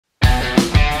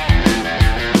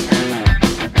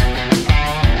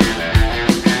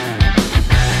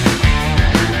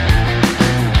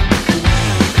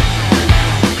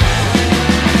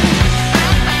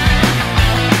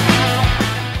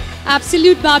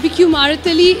Absolute Barbecue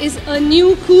Marathahalli is a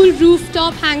new cool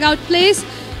rooftop hangout place.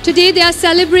 Today they are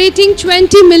celebrating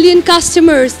 20 million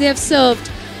customers they have served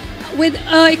with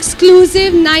an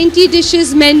exclusive 90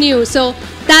 dishes menu. So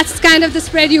that's kind of the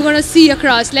spread you're going to see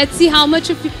across. Let's see how much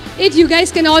of it you guys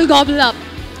can all gobble up.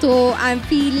 So I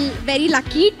feel very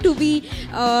lucky to be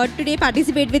today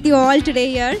participate with you all today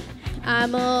here.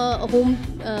 I'm a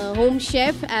home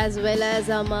chef as well as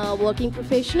I'm a working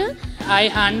professional. I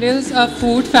handles a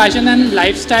food, fashion and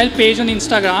lifestyle page on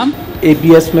Instagram.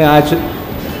 ABS में आज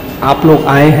आप लोग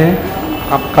आए हैं,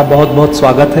 आपका बहुत बहुत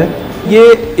स्वागत है। ये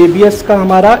ABS का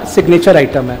हमारा सिग्नेचर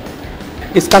आइटम है,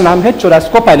 इसका नाम है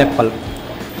चुरास्को पाइनएप्पल।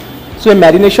 सो ये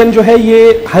मैरिनेशन जो है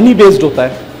ये हनी बेस्ड होता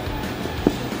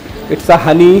है। It's a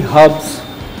Honey, herbs,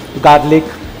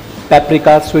 garlic,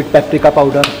 paprika, sweet paprika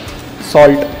powder,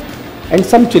 salt and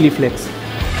some chili flakes.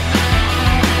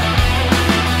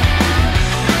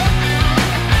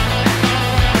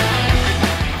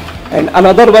 And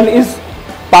another one is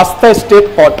pasta steak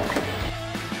pot.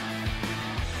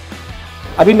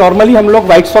 अभी नॉर्मली हम लोग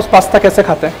वाइट सॉस पास्ता कैसे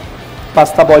खाते हैं?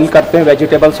 पास्ता बॉईल करते हैं,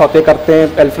 वेजिटेबल सौते करते हैं,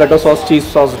 अल्फ्रेडो सॉस,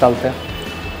 चीज़ सॉस डालते हैं।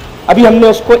 अभी हमने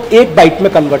उसको एक बाइट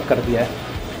में कन्वर्ट कर दिया है।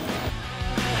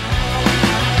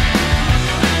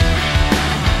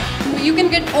 You can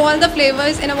get all the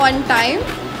flavors in a one time,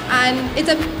 and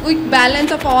it's a quick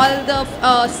balance of all the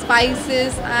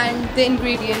spices and the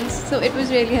ingredients, so it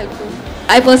was really helpful.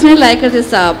 I personally like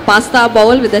this pasta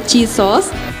bowl with the cheese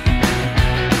sauce.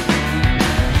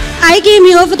 I came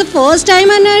here for the first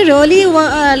time and I really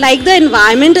like the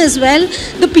environment as well.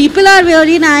 The people are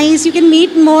very nice. You can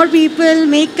meet more people,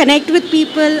 connect with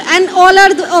people, and all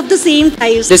are of the same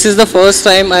types. This is the first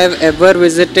time I have ever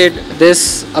visited this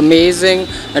amazing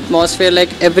atmosphere.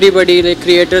 Like everybody, like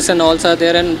creators and all are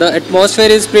there, and the atmosphere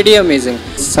is pretty amazing.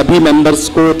 सभी members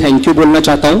को thank you बोलना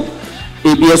चाहता हूँ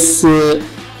ABS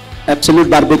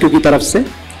Absolute Barbecue की तरफ से,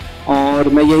 और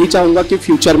मैं यही चाहूँगा कि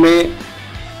फ्यूचर में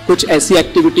कुछ ऐसी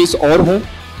एक्टिविटीज़ और हों,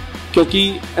 क्योंकि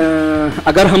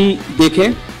अगर हम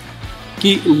देखें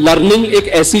कि लर्निंग एक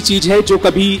ऐसी चीज़ है जो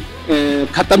कभी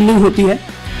ख़त्म नहीं होती है।